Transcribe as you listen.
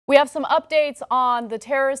We have some updates on the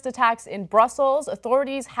terrorist attacks in Brussels.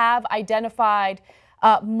 Authorities have identified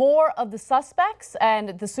more of the suspects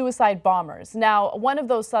and the suicide bombers. Now, one of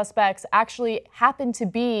those suspects actually happened to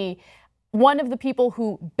be one of the people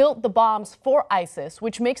who built the bombs for ISIS,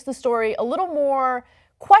 which makes the story a little more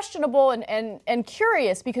questionable and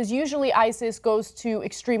curious, because usually ISIS goes to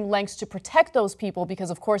extreme lengths to protect those people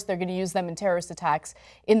because, of course, they're going to use them in terrorist attacks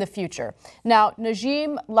in the future. Now,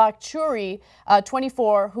 Najim Lakhchouri,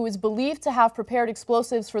 24, who is believed to have prepared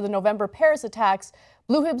explosives for the November Paris attacks,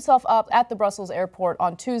 blew himself up at the Brussels airport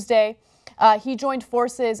on Tuesday. He joined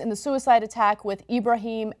forces in the suicide attack with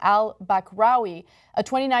Ibrahim al-Bakraoui, a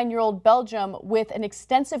 29-year-old Belgian with an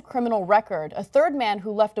extensive criminal record. A third man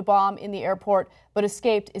who left a bomb in the airport but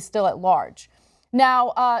escaped is still at large.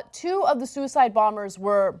 Now, two of the suicide bombers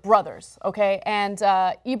were brothers, okay? And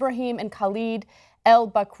Ibrahim and Khalid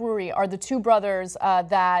el-Bakraoui are the two brothers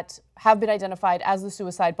that have been identified as the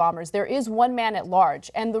suicide bombers. There is one man at large.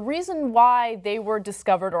 And the reason why they were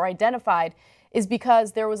discovered or identified is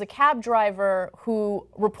because there was a cab driver who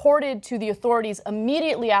reported to the authorities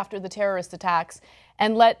immediately after the terrorist attacks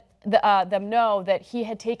and let them know that he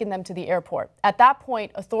had taken them to the airport. At that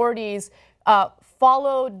point, authorities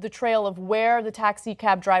followed the trail of where the taxi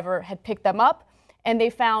cab driver had picked them up, and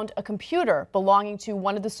they found a computer belonging to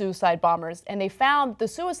one of the suicide bombers. And they found the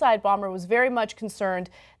suicide bomber was very much concerned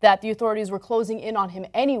that the authorities were closing in on him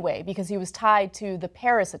anyway because he was tied to the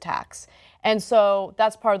Paris attacks. And so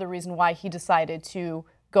that's part of the reason why he decided to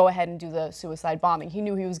go ahead and do the suicide bombing. He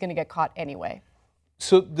knew he was going to get caught anyway.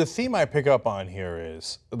 So the theme I pick up on here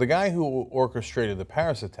is the guy who orchestrated the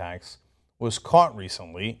Paris attacks was caught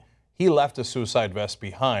recently. He left a suicide vest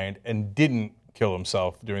behind and didn't kill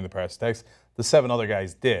himself during the Paris attacks. The 7 other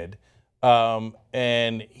guys did.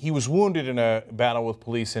 And he was wounded in a battle with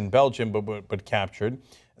police in Belgium, but captured.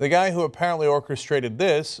 The guy who apparently orchestrated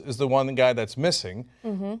this is the guy that's missing.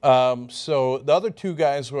 So the other 2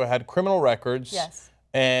 guys who had criminal records. Yes.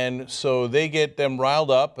 And so they get them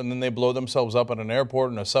riled up, and then they blow themselves up at an airport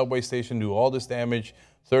and a subway station, do all this damage,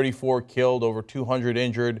 34 killed, over 200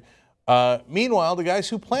 injured. Meanwhile, the guys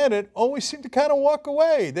who planned it always seem to kind of walk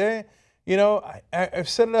away. They, you know, I've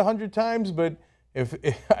said it 100 times, but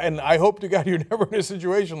and I hope to God you're never in a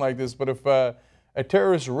situation like this, but if a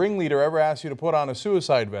terrorist ringleader ever asks you to put on a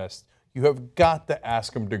suicide vest, you have got to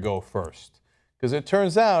ask him to go first. Because it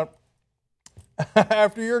turns out,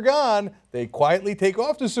 after you're gone, they quietly take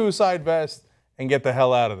off the suicide vest and get the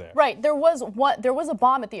hell out of there. Right. There was a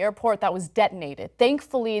bomb at the airport that was detonated.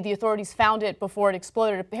 Thankfully, the authorities found it before it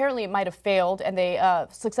exploded. Apparently, it might have failed, and they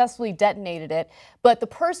successfully detonated it. But the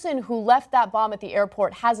person who left that bomb at the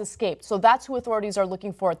airport has escaped. So that's who authorities are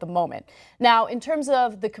looking for at the moment. Now, in terms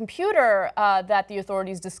of the computer that the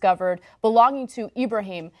authorities discovered belonging to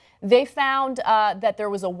Ibrahim, they found that there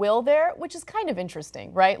was a will there, which is kind of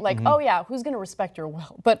interesting, right? Like, oh yeah, who's going to respect your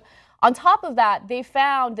will? But on top of that, they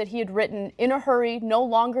found that he had written, "In a hurry, no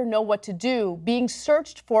longer know what to do, being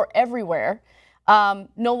searched for everywhere,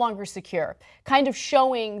 no longer secure," kind of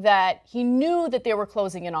showing that he knew that they were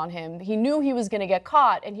closing in on him. He knew he was going to get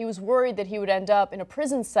caught, and he was worried that he would end up in a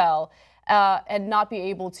prison cell and not be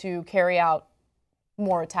able to carry out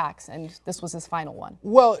more attacks, and this was his final one.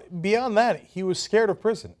 Well, beyond that, he was scared of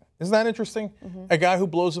prison. Isn't that interesting? A guy who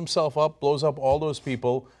blows himself up, blows up all those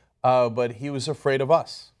people, but he was afraid of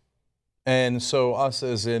us. And so us,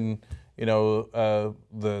 as in, you know,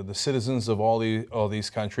 the citizens of all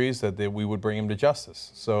these countries, that we would bring him to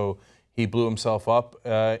justice. So he blew himself up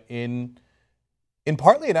in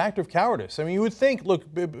partly an act of cowardice. I mean, you would think,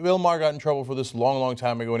 look, Bill Maher got in trouble for this long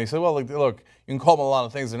time ago, and he said, well, look, you can call them a lot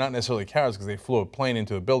of things. They're not necessarily cowards because they flew a plane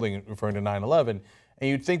into a building, referring to 9/11. And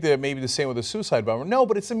you'd think that maybe the same with a suicide bomber. No,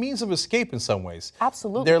 but it's a means of escape in some ways.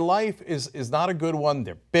 Absolutely. Their life is not a good one.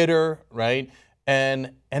 They're bitter, right?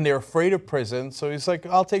 And they're afraid of prison. So he's like,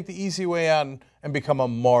 I'll take the easy way out and become a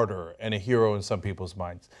martyr and a hero in some people's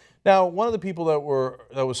minds. Now, one of the people that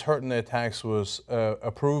was hurt in the attacks was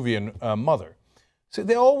a Peruvian mother. So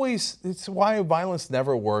it's why violence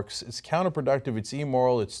never works. It's counterproductive. It's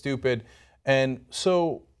immoral. It's stupid. And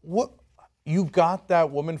so you got that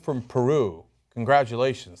woman from Peru.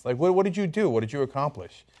 Congratulations. Like, what did you do? What did you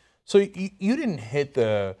accomplish? So you didn't hit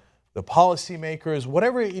the policymakers,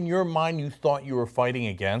 whatever in your mind you thought you were fighting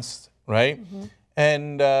against, right?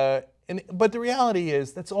 But the reality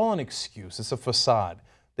is that's all an excuse. It's a facade.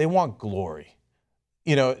 They want glory.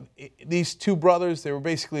 You know, these 2 brothers, they were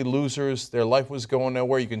basically losers. Their life was going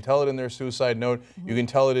nowhere. You can tell it in their suicide note. You can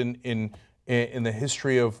tell it in the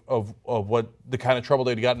history of what the kind of trouble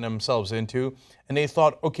they'd gotten themselves into. And they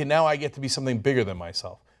thought, okay, now I get to be something bigger than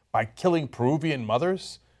myself by killing Peruvian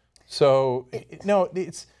mothers. So, no,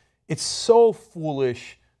 It's so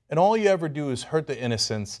foolish, and all you ever do is hurt the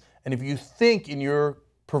innocents. And if you think in your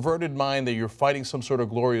perverted mind that you're fighting some sort of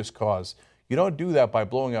glorious cause, you don't do that by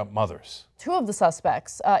blowing up mothers. Two of the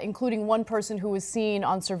suspects, including one person who was seen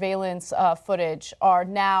on surveillance footage, are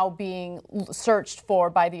now being searched for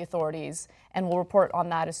by the authorities, and we'll report on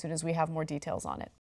that as soon as we have more details on it.